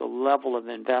make the level of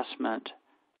investment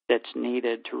that's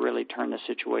needed to really turn the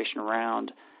situation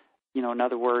around. In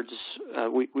other words,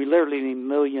 we literally need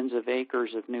millions of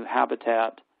acres of new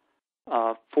habitat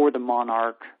for the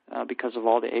monarch because of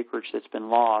all the acreage that's been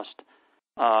lost.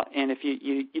 And if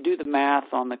you do the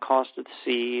math on the cost of the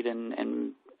seed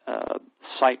and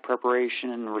site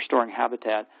preparation and restoring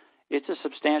habitat, it's a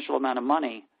substantial amount of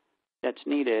money that's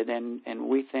needed, and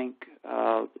we think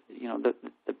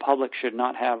the public should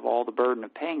not have all the burden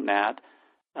of paying that.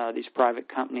 These private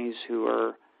companies who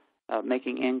are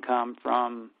making income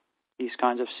from these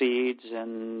kinds of seeds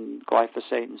and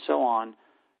glyphosate and so on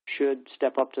should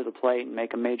step up to the plate and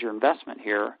make a major investment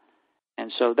here.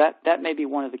 And so that may be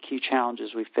one of the key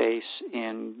challenges we face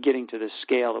in getting to the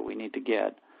scale that we need to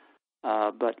get.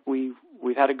 But we've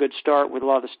had a good start with a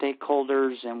lot of the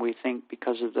stakeholders, and we think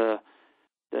because of the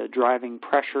driving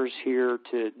pressures here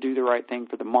to do the right thing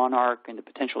for the monarch and the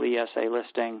potential ESA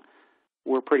listing,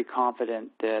 we're pretty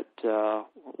confident that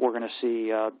we're going to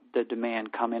see the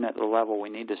demand come in at the level we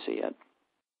need to see it.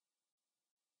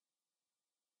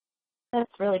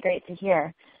 That's really great to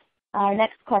hear. Our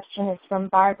next question is from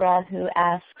Barbara, who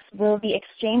asks, will the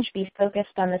exchange be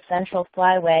focused on the central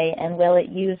flyway, and will it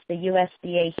use the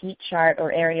USDA heat chart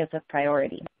or areas of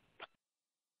priority?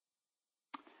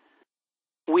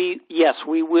 Yes,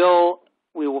 we will.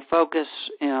 We will focus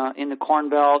in the Corn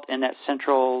Belt and that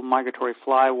central migratory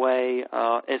flyway,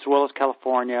 as well as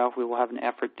California. We will have an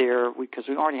effort there because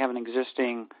we already have an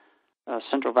existing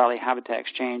Central Valley Habitat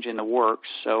Exchange in the works.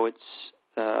 So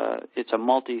it's a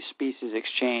multi-species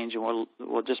exchange, and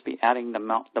we'll just be adding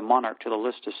the monarch to the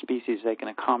list of species they can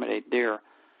accommodate there.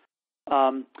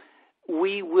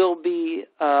 We will be.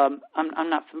 I'm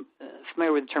not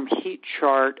familiar with the term heat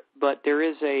chart, but there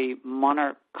is a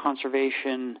monarch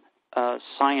conservation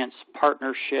science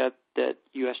partnership that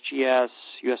USGS,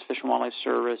 U.S. Fish and Wildlife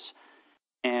Service,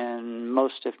 and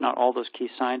most, if not all, those key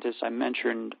scientists I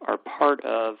mentioned are part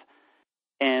of.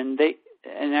 And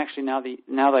actually, now that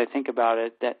I think about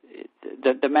it,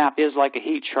 the map is like a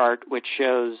heat chart, which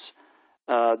shows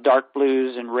dark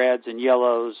blues and reds and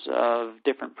yellows of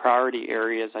different priority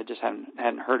areas. I just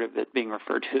hadn't heard of it being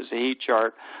referred to as a heat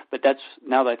chart, but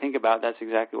now that I think about it, that's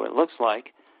exactly what it looks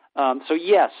like. So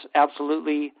yes,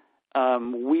 absolutely.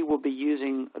 We will be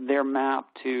using their map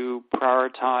to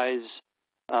prioritize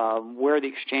where the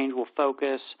exchange will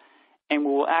focus, and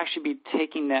we will actually be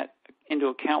taking that into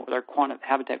account with our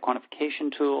habitat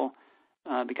quantification tool,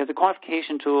 because the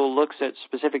quantification tool looks at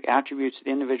specific attributes of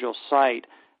the individual site,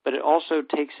 but it also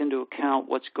takes into account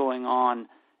what's going on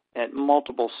at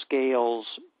multiple scales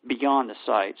beyond the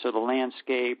site, so the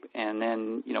landscape and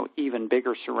then even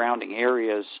bigger surrounding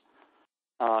areas.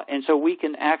 And so we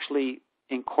can actually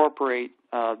incorporate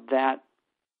that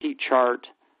heat chart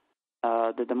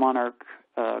that the Monarch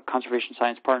Conservation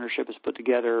Science Partnership has put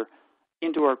together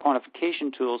into our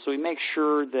quantification tool, so we make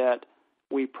sure that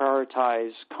we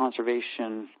prioritize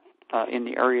conservation in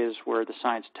the areas where the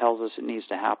science tells us it needs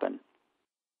to happen.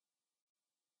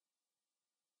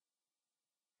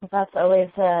 That's always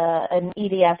an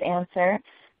EDF answer.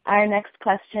 Our next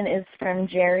question is from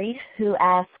Jerry, who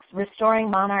asks,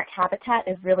 restoring monarch habitat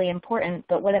is really important,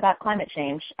 but what about climate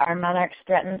change? Are monarchs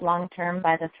threatened long-term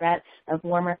by the threat of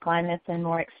warmer climates and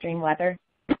more extreme weather?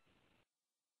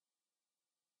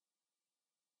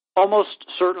 Almost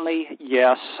certainly,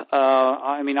 yes.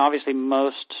 Obviously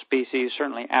most species,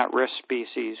 certainly at-risk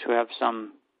species who have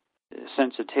some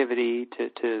sensitivity to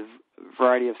a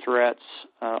variety of threats,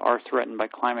 are threatened by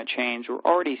climate change. We're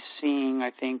already seeing,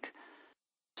 I think,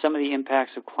 some of the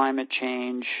impacts of climate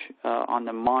change on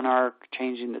the monarch,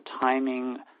 changing the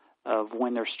timing of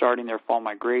when they're starting their fall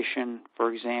migration,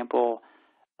 for example.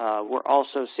 We're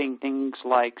also seeing things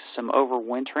like some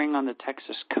overwintering on the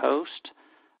Texas coast,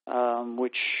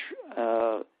 which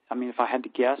I mean, if I had to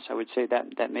guess, I would say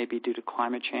that may be due to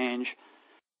climate change.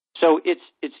 So it's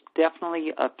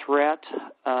definitely a threat,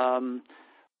 and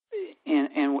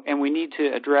we need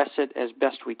to address it as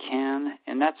best we can.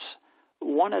 And that's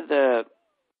one of the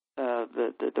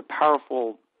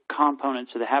powerful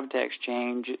components of the habitat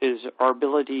exchange is our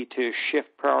ability to shift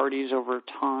priorities over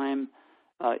time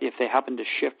if they happen to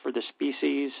shift for the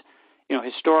species. You know,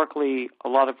 historically, a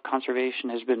lot of conservation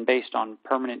has been based on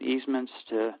permanent easements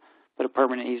to put a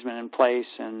permanent easement in place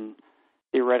and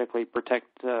theoretically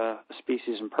protect a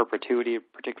species in perpetuity, a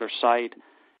particular site.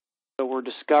 So we're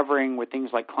discovering with things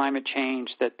like climate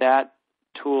change that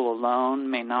tool alone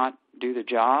may not do the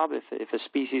job. If a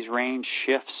species range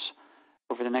shifts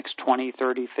over the next 20,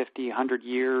 30, 50, 100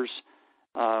 years,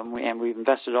 and we've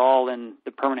invested all in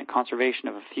the permanent conservation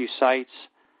of a few sites,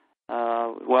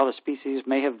 well,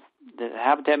 the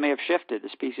habitat may have shifted, the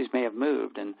species may have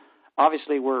moved, and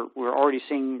obviously we're already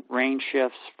seeing range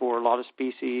shifts for a lot of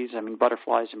species. I mean,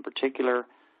 butterflies in particular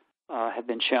have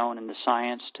been shown in the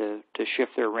science to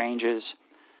shift their ranges.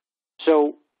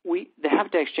 So the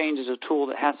habitat exchange is a tool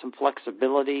that has some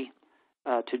flexibility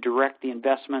to direct the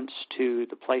investments to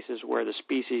the places where the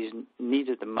species need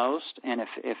it the most, and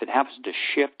if it happens to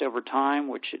shift over time,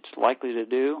 which it's likely to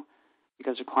do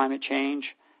because of climate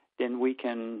change, then we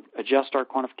can adjust our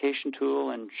quantification tool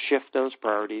and shift those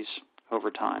priorities over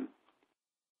time.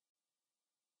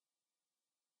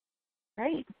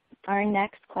 Great. Our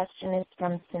next question is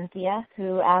from Cynthia,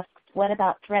 who asks, what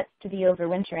about threats to the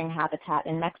overwintering habitat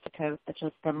in Mexico, such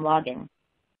as from logging?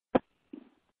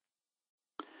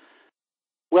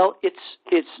 Well,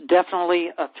 it's definitely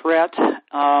a threat,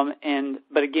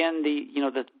 but again,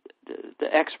 the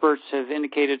experts have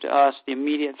indicated to us the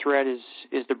immediate threat is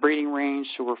the breeding range,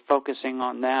 so we're focusing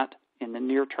on that in the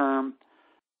near term.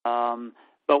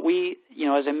 But we,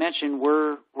 as I mentioned,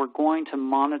 we're going to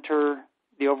monitor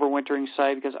the overwintering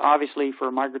site because obviously for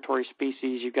a migratory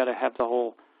species, you've got to have the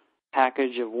whole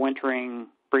package of wintering,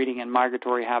 breeding, and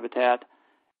migratory habitat.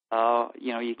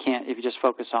 You can't, if you just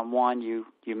focus on one, you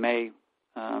may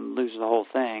lose the whole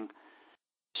thing.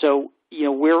 So,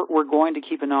 we're going to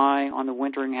keep an eye on the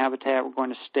wintering habitat. We're going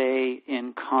to stay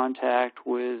in contact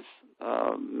with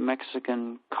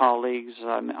Mexican colleagues.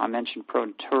 I mentioned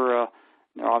ProNatura.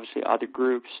 There are obviously other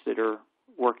groups that are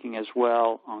working as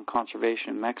well on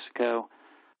conservation in Mexico.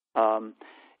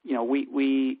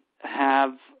 We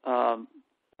have an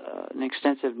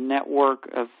extensive network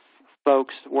of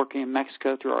folks working in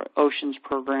Mexico through our Oceans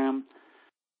program.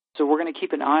 So we're going to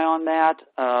keep an eye on that.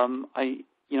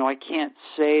 I can't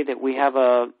say that we have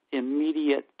a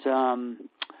immediate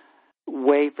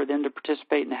way for them to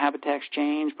participate in the habitat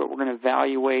exchange, but we're going to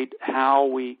evaluate how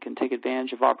we can take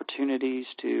advantage of opportunities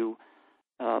to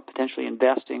potentially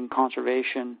invest in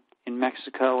conservation in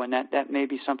Mexico, and that may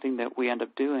be something that we end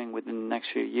up doing within the next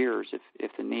few years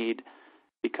if the need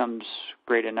becomes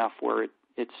great enough where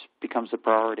it becomes a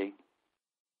priority.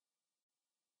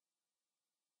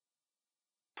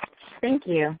 Thank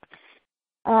you.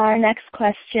 Our next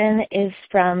question is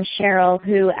from Cheryl,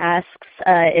 who asks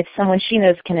if someone she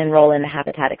knows can enroll in the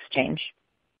habitat exchange.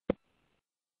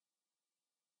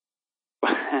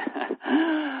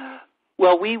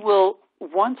 Well, we will,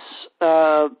 once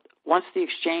the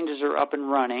exchanges are up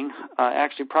and running,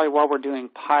 actually probably while we're doing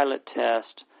pilot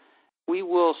test, we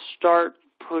will start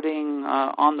putting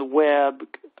on the web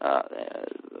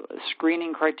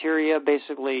screening criteria,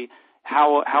 basically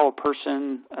how a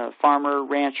person, farmer,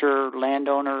 rancher,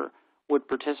 landowner would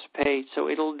participate. So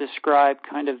it'll describe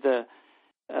kind of the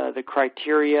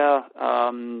criteria.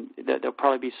 There'll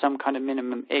probably be some kind of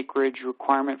minimum acreage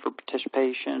requirement for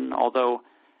participation, although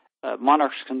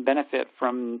monarchs can benefit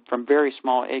from very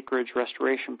small acreage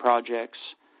restoration projects.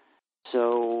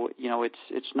 So,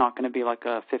 it's not going to be like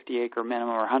a 50-acre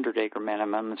minimum or 100-acre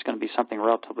minimum. It's going to be something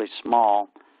relatively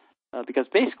small. Because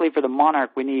basically for the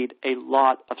monarch, we need a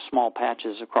lot of small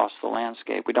patches across the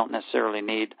landscape. We don't necessarily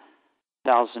need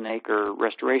 1,000-acre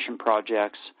restoration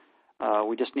projects.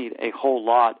 We just need a whole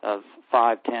lot of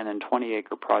 5, 10, and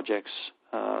 20-acre projects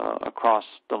across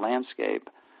the landscape.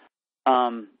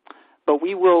 But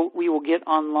we will get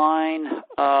online,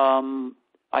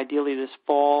 ideally this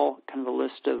fall, kind of a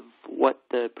list of what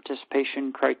the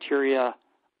participation criteria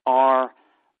are,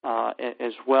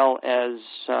 as well as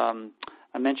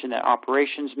I mentioned that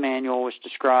operations manual, which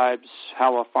describes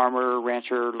how a farmer,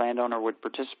 rancher, landowner would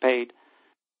participate.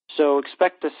 So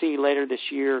expect to see later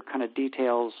this year kind of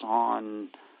details on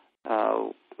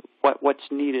what's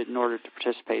needed in order to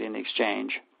participate in the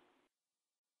exchange.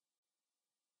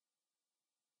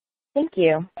 Thank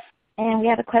you. And we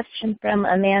have a question from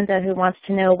Amanda who wants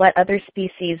to know what other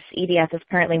species EDF is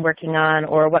currently working on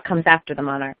or what comes after the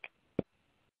monarch.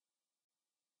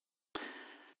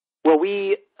 Well,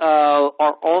 we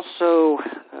are also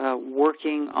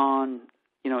working on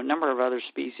a number of other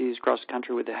species across the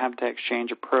country with the habitat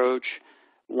exchange approach.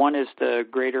 One is the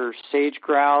greater sage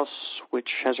grouse, which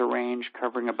has a range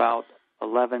covering about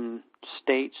 11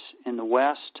 states in the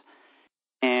West,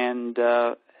 and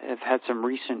have had some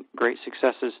recent great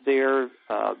successes there.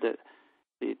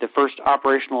 The first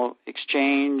operational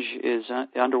exchange is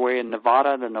underway in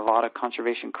Nevada. The Nevada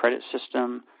Conservation Credit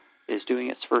System is doing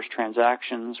its first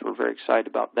transactions. We're very excited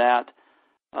about that.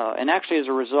 And actually, as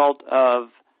a result of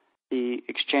the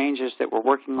exchanges that we're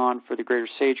working on for the greater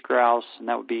sage grouse, and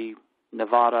that would be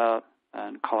Nevada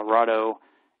and Colorado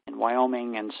and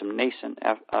Wyoming and some nascent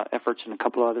efforts in a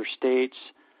couple of other states.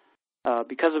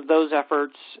 Because of those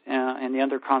efforts and the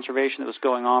other conservation that was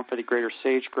going on for the greater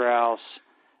sage grouse,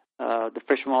 the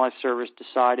Fish and Wildlife Service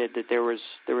decided that there was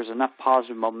enough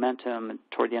positive momentum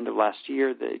toward the end of last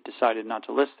year. They decided not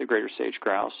to list the greater sage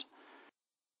grouse.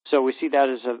 So we see that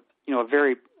as a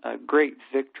very great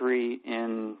victory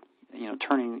in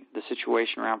turning the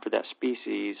situation around for that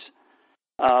species.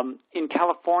 In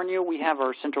California, we have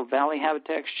our Central Valley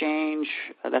Habitat Exchange.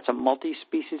 That's a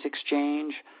multi-species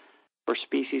exchange for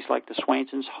species like the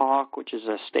Swainson's hawk, which is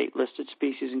a state-listed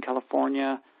species in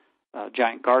California,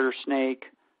 giant garter snake,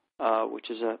 which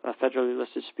is a federally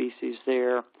listed species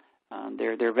there.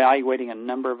 They're evaluating a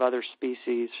number of other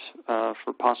species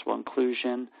for possible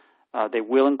inclusion. They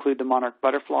will include the monarch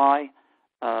butterfly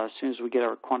as soon as we get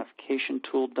our quantification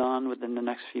tool done within the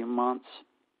next few months.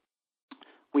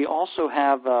 We also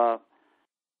have,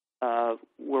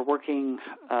 we're working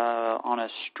on a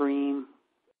stream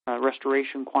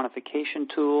restoration quantification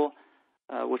tool,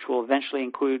 which will eventually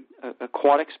include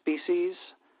aquatic species.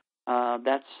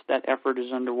 That effort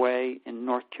is underway in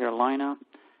North Carolina.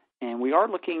 And we are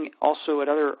looking also at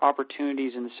other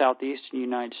opportunities in the southeastern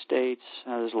United States.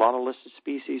 There's a lot of listed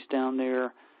species down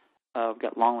there. We've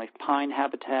got longleaf pine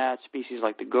habitat, species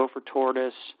like the gopher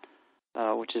tortoise,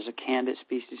 which is a candidate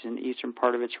species in the eastern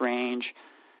part of its range.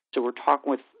 So we're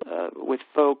talking with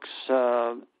folks.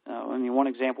 One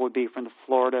example would be from the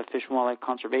Florida Fish and Wildlife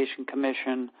Conservation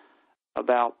Commission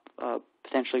about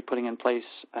potentially putting in place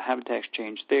a habitat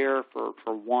exchange there for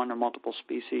one or multiple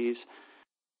species.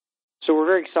 So we're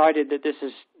very excited that this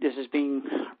is being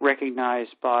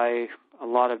recognized by a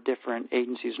lot of different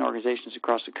agencies and organizations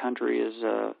across the country as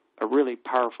a really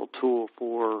powerful tool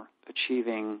for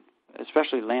achieving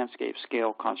especially landscape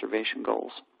scale conservation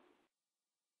goals.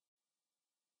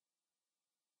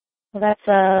 Well, that's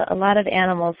a lot of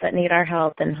animals that need our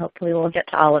help, and hopefully we'll get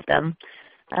to all of them.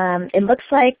 It looks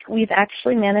like we've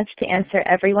actually managed to answer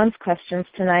everyone's questions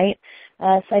tonight,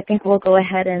 so I think we'll go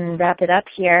ahead and wrap it up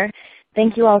here.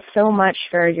 Thank you all so much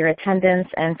for your attendance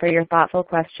and for your thoughtful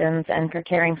questions and for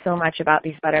caring so much about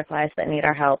these butterflies that need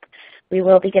our help. We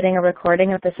will be getting a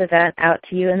recording of this event out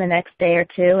to you in the next day or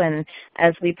two, and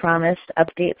as we promised,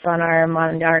 updates on our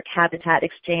Monarch Habitat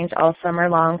Exchange all summer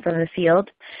long from the field.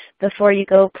 Before you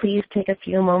go, please take a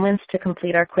few moments to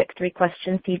complete our quick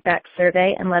 3-question feedback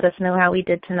survey and let us know how we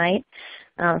did tonight.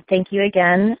 Thank you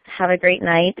again. Have a great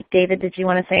night. David, did you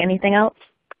want to say anything else?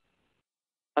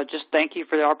 Just thank you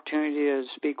for the opportunity to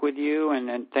speak with you,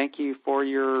 and thank you for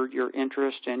your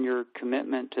interest and your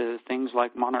commitment to things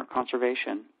like monarch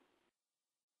conservation.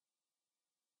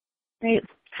 Great.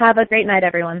 Have a great night,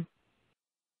 everyone.